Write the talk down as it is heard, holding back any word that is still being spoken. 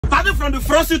Starting from the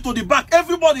front seat to the back,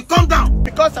 everybody come down.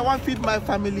 Because I want to feed my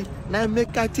family. Now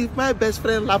make I take my best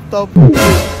friend laptop.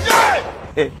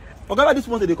 Hey, forget where this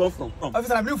money they come from.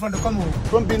 Officer, I'm looking from the Congo.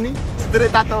 From Benin.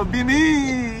 Straight out of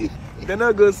Benin. They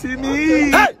not go see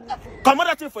me. Hey, come on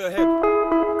that thing for your head.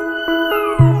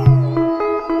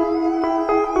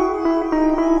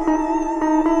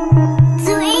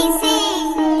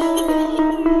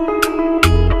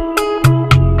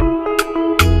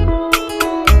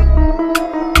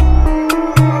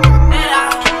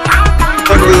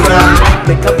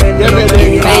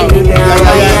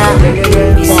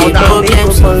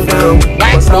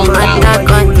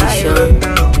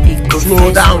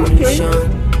 Slow down.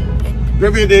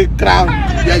 Maybe the crowd.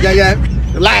 Yeah.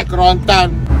 Like Rontan.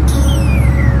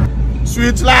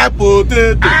 Sweet like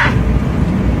potato.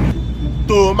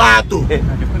 Tomato.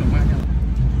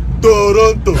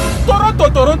 Toronto. Not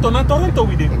Toronto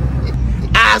with it.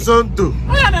 Azonto.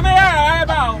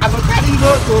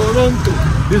 Toronto.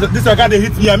 This guy they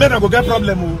hit me. I mean I go get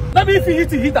problem. Maybe if he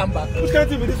hit and back. Which can't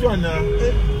be this one now?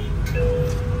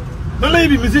 Don't let you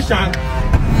be musician.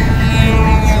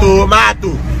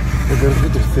 Tomato.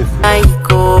 I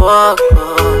go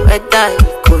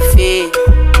feel.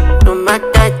 No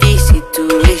matter the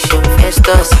situation,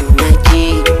 FESTUS in my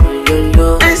key.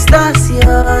 FESTUS,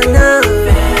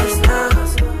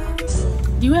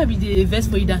 the way I be the verse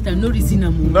for you that time, no reason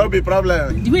no be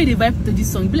problem. The way they vibe to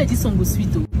this song, be like this song go sweet.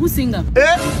 Who sing them?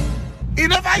 You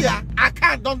never hear, I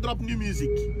can't don't drop new music.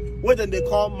 What then they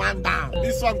call Man Down.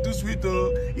 This song too sweet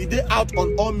it is out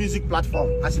on all music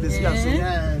platforms. As you see, yes.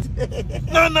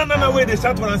 No, wait, they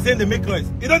shout when I'm saying they make noise.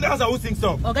 You don't answer who sing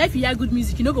song. Okay, if you hear good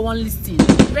music, you don't go one listing.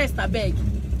 Rest I beg.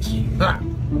 Nah,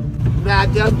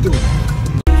 just do.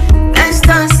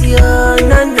 FESTUS,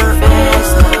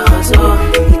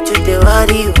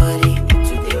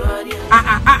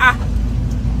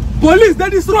 Police,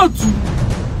 that is road too.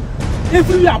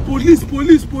 Everywhere, police.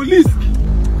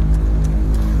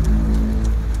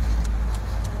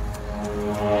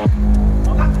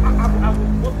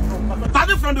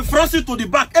 Starting from the front seat to the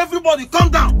back, everybody come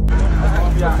down. Okay,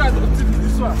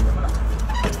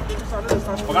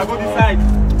 go this side.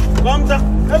 Come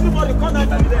down. Everybody come down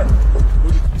to there.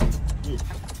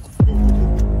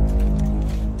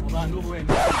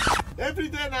 Every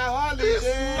day now holiday.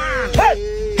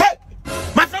 Hey!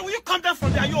 My friend, will you come down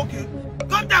from there? Are you okay?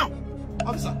 Come down!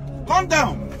 Officer, come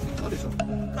down! what is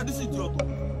Can this seat your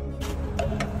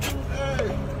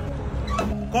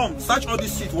Come, search all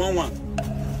these seats one.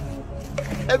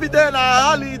 every day now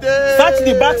holiday. Search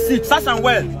the back seat, search and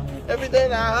well. Every day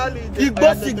now holiday. You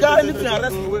go cigar, anything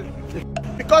arrest.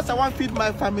 Because I want to feed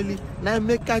my family. Now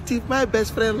make I take my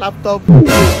best friend laptop.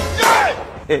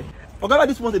 Hey, forget where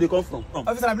this money they come from.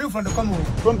 Officer, I'm looking from the Congo.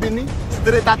 From Benin.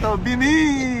 Straight out of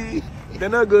Benin. They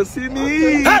not go see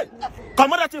me. Hey!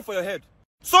 Come on that thing for your head.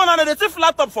 So now they take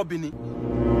laptop for Benin.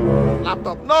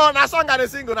 Laptop. No, na song and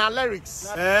sing na lyrics.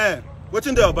 What's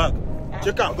in your bag?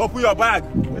 Check out. Go put your bag.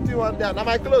 What you want there? Now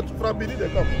my clothes from Benin they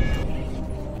come.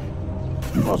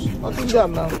 Boss, nothing there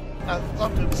now.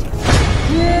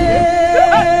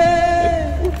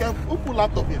 Who put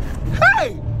laptop here?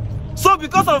 Hey! So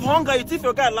because of hunger, you thief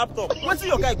your guy laptop. What's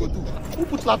your guy go do? Who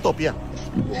put laptop here?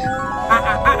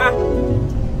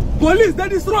 Police,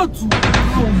 that is road too.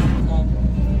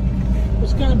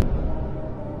 What's going on?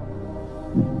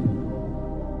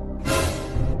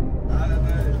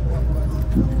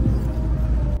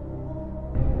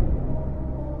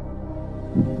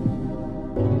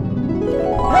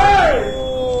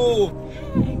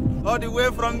 All the way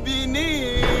from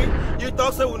Benin, you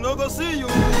talk say we no go see you,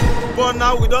 but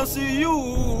now we don't see you.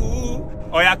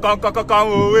 Oh yeah, come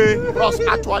away. Because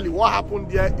actually what happened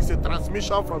there is a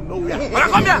transmission from nowhere.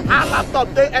 Come here. And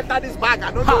laptop they enter this bag,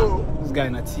 I don't know. This guy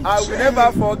not teach. I will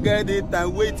never forget it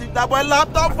and waiting that boy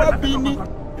laptop for Benin.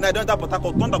 And I don't have Port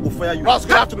Harcourt, thunder go fire you. Ross,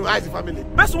 good afternoon, how's the family?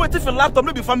 Best waiting for laptop,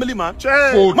 maybe family man.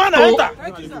 Change. Man, I enter.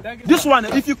 This one,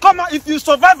 if you come out, if you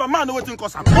survive a man, no waiting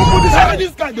cause I'm.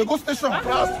 This guy, they go station.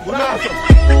 Ross, good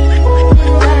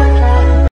afternoon.